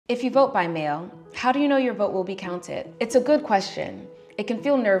If you vote by mail, how do you know your vote will be counted? It's a good question. It can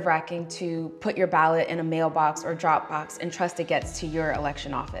feel nerve-wracking to put your ballot in a mailbox or drop box and trust it gets to your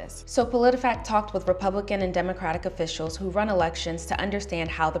election office. So PolitiFact talked with Republican and Democratic officials who run elections to understand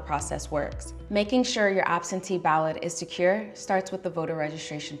how the process works. Making sure your absentee ballot is secure starts with the voter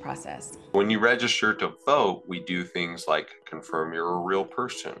registration process. When you register to vote, we do things like confirm you're a real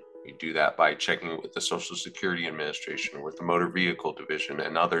person. We do that by checking it with the Social Security Administration or with the Motor Vehicle Division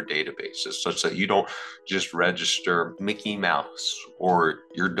and other databases, such that you don't just register Mickey Mouse or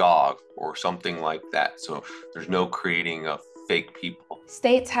your dog or something like that. So there's no creating of fake people.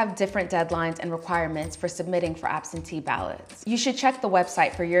 States have different deadlines and requirements for submitting for absentee ballots. You should check the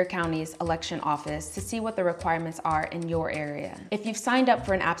website for your county's election office to see what the requirements are in your area. If you've signed up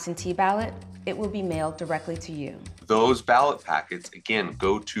for an absentee ballot, it will be mailed directly to you. Those ballot packets, again,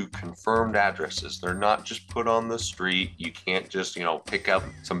 go to confirmed addresses. They're not just put on the street. You can't just, pick up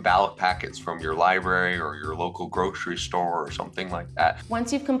some ballot packets from your library or your local grocery store or something like that.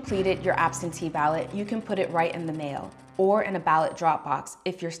 Once you've completed your absentee ballot, you can put it right in the mail or in a ballot drop box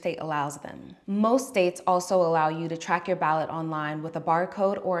if your state allows them. Most states also allow you to track your ballot online with a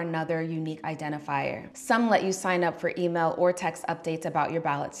barcode or another unique identifier. Some let you sign up for email or text updates about your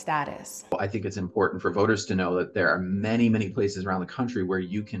ballot status. I think it's important for voters to know that there are many, many places around the country where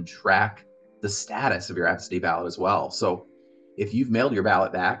you can track the status of your absentee ballot as well. So if you've mailed your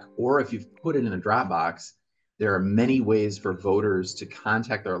ballot back or if you've put it in a drop box, there are many ways for voters to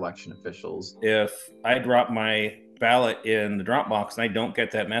contact their election officials. If I drop my ballot in the drop box and I don't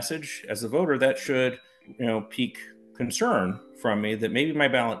get that message, as a voter, that should, pique concern from me that maybe my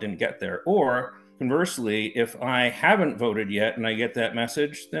ballot didn't get there. Or conversely, if I haven't voted yet and I get that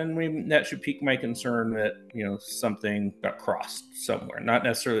message, then that should pique my concern that, something got crossed somewhere. Not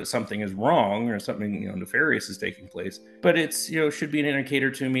necessarily that something is wrong or something, nefarious is taking place, but it's, should be an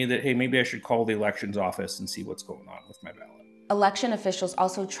indicator to me that, hey, maybe I should call the elections office and see what's going on with my ballot. Election officials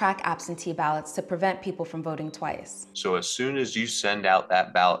also track absentee ballots to prevent people from voting twice. So as soon as you send out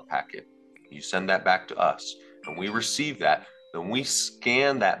that ballot packet, you send that back to us, and we receive that, then we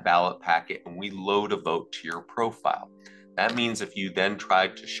scan that ballot packet and we load a vote to your profile. That means if you then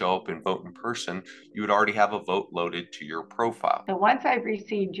tried to show up and vote in person, you would already have a vote loaded to your profile. So once I've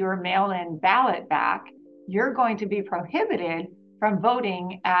received your mail-in ballot back, you're going to be prohibited from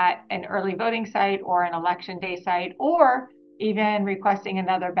voting at an early voting site or an election day site, or even requesting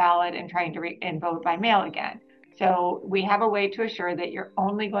another ballot and trying to vote by mail again. So we have a way to assure that you're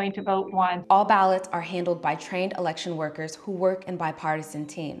only going to vote once. All ballots are handled by trained election workers who work in bipartisan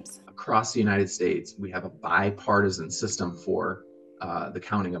teams. Across the United States, we have a bipartisan system for the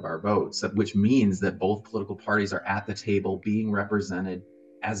counting of our votes, which means that both political parties are at the table being represented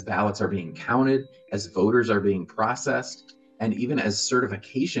as ballots are being counted, as voters are being processed, and even as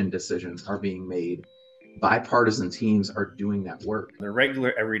certification decisions are being made. Bipartisan teams are doing that work. They're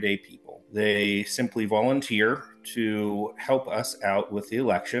regular, everyday people. They simply volunteer to help us out with the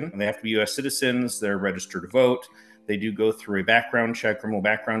election. They have to be U.S. citizens. They're registered to vote. They do go through a background check, criminal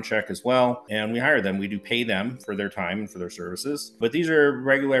background check as well. And we hire them. We do pay them for their time and for their services. But these are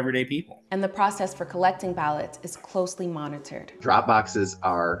regular, everyday people. And the process for collecting ballots is closely monitored. Drop boxes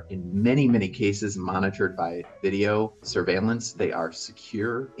are, in many, many cases, monitored by video surveillance. They are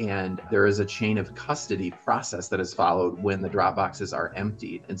secure, and there is a chain of custody process that is followed when the drop boxes are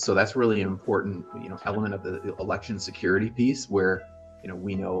emptied. And so that's really an important, element of the election security piece, where,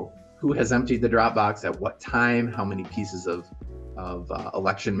 we know who has emptied the drop box at what time, how many pieces of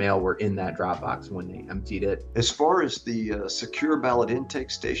election mail were in that drop box when they emptied it. As far as the secure ballot intake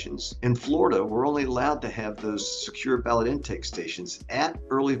stations, in Florida, we're only allowed to have those secure ballot intake stations at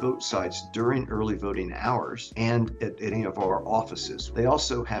early vote sites during early voting hours and at any of our offices. They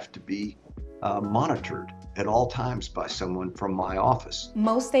also have to be monitored at all times by someone from my office.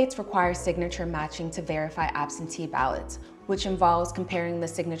 Most states require signature matching to verify absentee ballots, which involves comparing the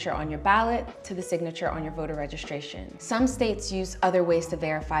signature on your ballot to the signature on your voter registration. Some states use other ways to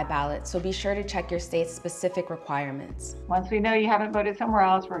verify ballots, so be sure to check your state's specific requirements. Once we know you haven't voted somewhere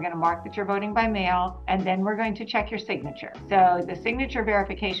else, we're going to mark that you're voting by mail, and then we're going to check your signature. So the signature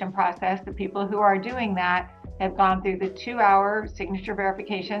verification process, the people who are doing that have gone through the 2-hour signature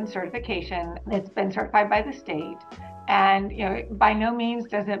verification certification that's been certified by the state. And by no means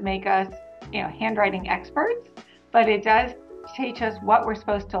does it make us handwriting experts, but it does teach us what we're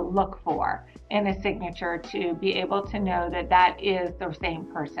supposed to look for in a signature to be able to know that that is the same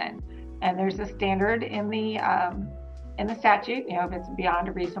person. And there's a standard in the statute, if it's beyond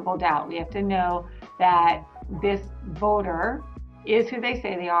a reasonable doubt, we have to know that this voter is who they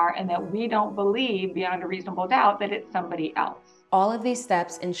say they are and that we don't believe beyond a reasonable doubt that it's somebody else. All of these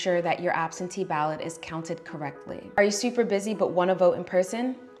steps ensure that your absentee ballot is counted correctly. Are you super busy but want to vote in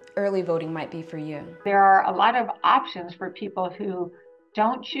person? Early voting might be for you. There are a lot of options for people who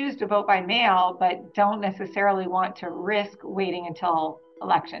don't choose to vote by mail, but don't necessarily want to risk waiting until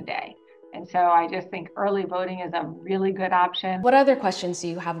election day. And so I just think early voting is a really good option. What other questions do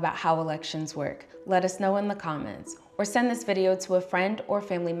you have about how elections work? Let us know in the comments, or send this video to a friend or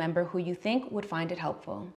family member who you think would find it helpful.